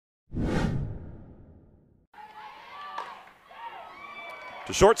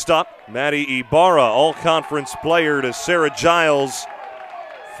To shortstop, Maddie Ibarra, all-conference player, to Sarah Giles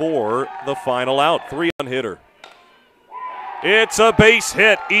for the final out. 3-on hitter. It's a base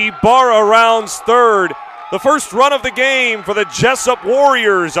hit. Ibarra rounds third. The first run of the game for the Jessup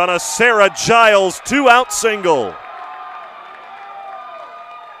Warriors on a Sarah Giles 2-out single.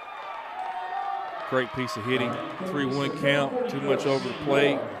 Great piece of hitting. 3-1 count, too much over the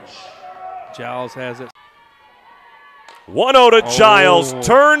plate. Giles has it. 1-0 to Giles,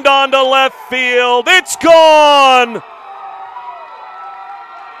 turned on to left field. It's gone!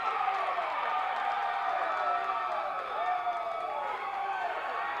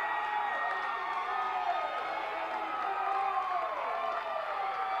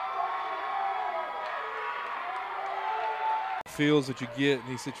 Feels that you get in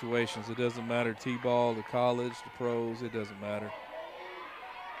these situations. It doesn't matter, T-ball, the college, the pros, it doesn't matter.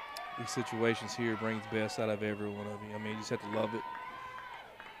 These situations here brings the best out of every one of you. I mean, you just have to love it.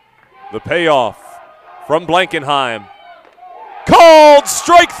 The payoff from Blankenheim. Called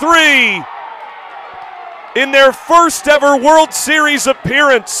strike 3. In their first ever World Series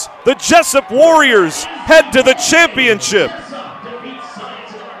appearance, the Jessup Warriors head to the championship.